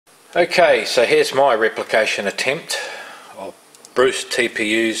Okay, so here's my replication attempt of Bruce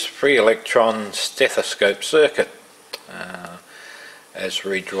TPUs free electron stethoscope circuit as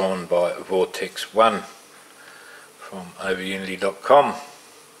redrawn by Vortex 1 from overunity.com.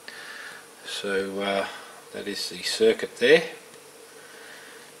 So that is the circuit there.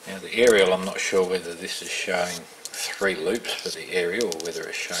 Now the aerial, I'm not sure whether this is showing 3 loops for the aerial or whether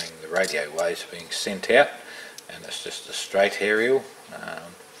it's showing the radio waves being sent out, and it's just a straight aerial.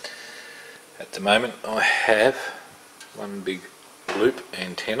 At the moment I have one big loop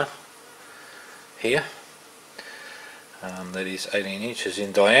antenna here that is 18 inches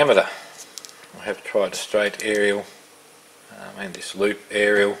in diameter. I have tried a straight aerial and this loop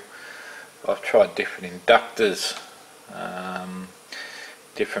aerial. I've tried different inductors,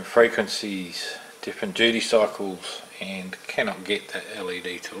 different frequencies, different duty cycles, and cannot get that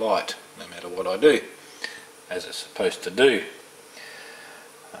LED to light no matter what I do, as it's supposed to do.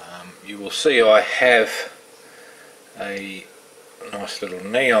 You will see I have a nice little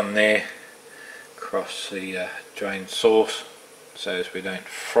neon there across the drain source so as we don't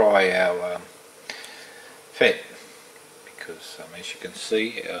fry our FET, because as you can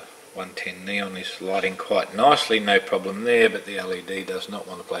see our 110 neon is lighting quite nicely, no problem there, but the LED does not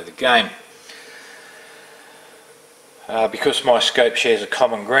want to play the game. Because my scope shares a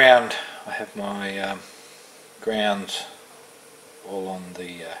common ground, I have my grounds all on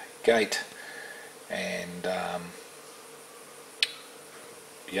the gate, and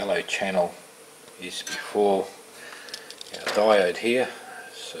yellow channel is before our diode here,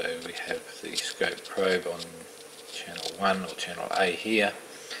 so we have the scope probe on channel 1 or channel A here,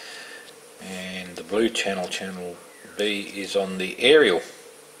 and the blue channel, channel B, is on the aerial.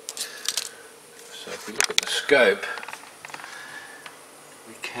 So if we look at the scope,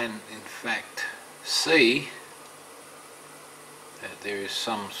 we can in fact see that there is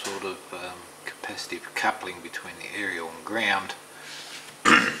some sort of capacitive coupling between the aerial and ground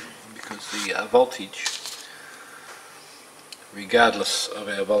because the voltage, regardless of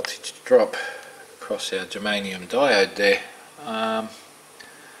our voltage drop across our germanium diode there,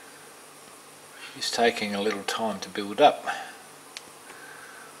 is taking a little time to build up,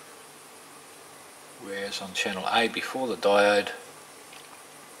 whereas on channel A before the diode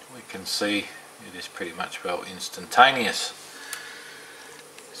we can see it is pretty much well instantaneous.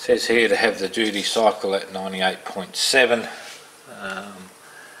 It says here to have the duty cycle at 98.7.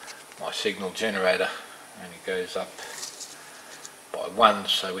 My signal generator only goes up by 1,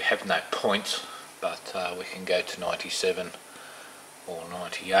 so we have no points, but we can go to 97 or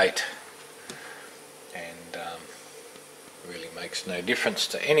 98, and really makes no difference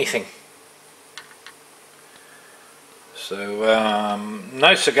to anything. So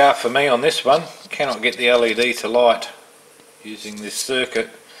no cigar for me on this one. Cannot get the LED to light using this circuit,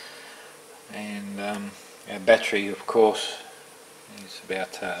 and our battery of course is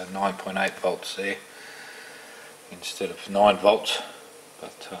about 9.8 volts there instead of 9 volts,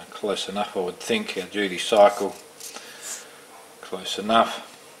 but close enough I would think. Our duty cycle close enough,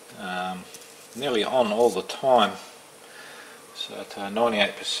 nearly on all the time, so at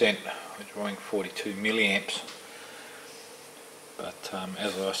 98% we're drawing 42 milliamps. But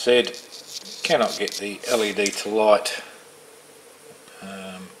as I said, cannot get the LED to light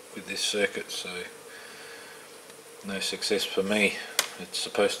with this circuit, so no success for me. It's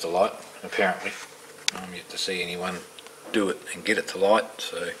supposed to light, apparently. I'm yet to see anyone do it and get it to light,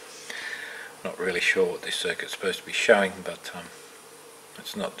 so not really sure what this circuit's supposed to be showing, but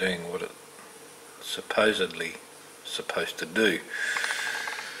it's not doing what it's supposedly supposed to do.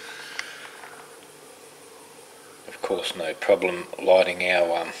 Of course, no problem lighting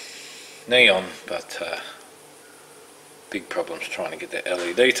our neon, but big problems trying to get that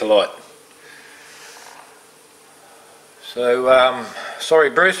LED to light. So sorry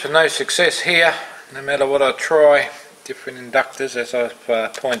Bruce, for no success here. No matter what I try, different inductors, as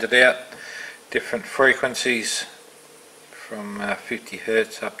I've pointed out, different frequencies from 50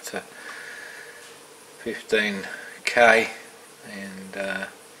 Hertz up to 15k, and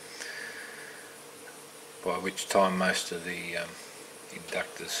by which time most of the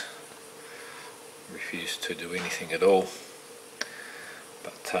inductors refuse to do anything at all.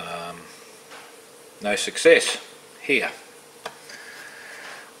 But no success here.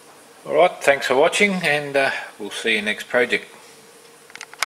 Alright, thanks for watching, and we'll see you next project.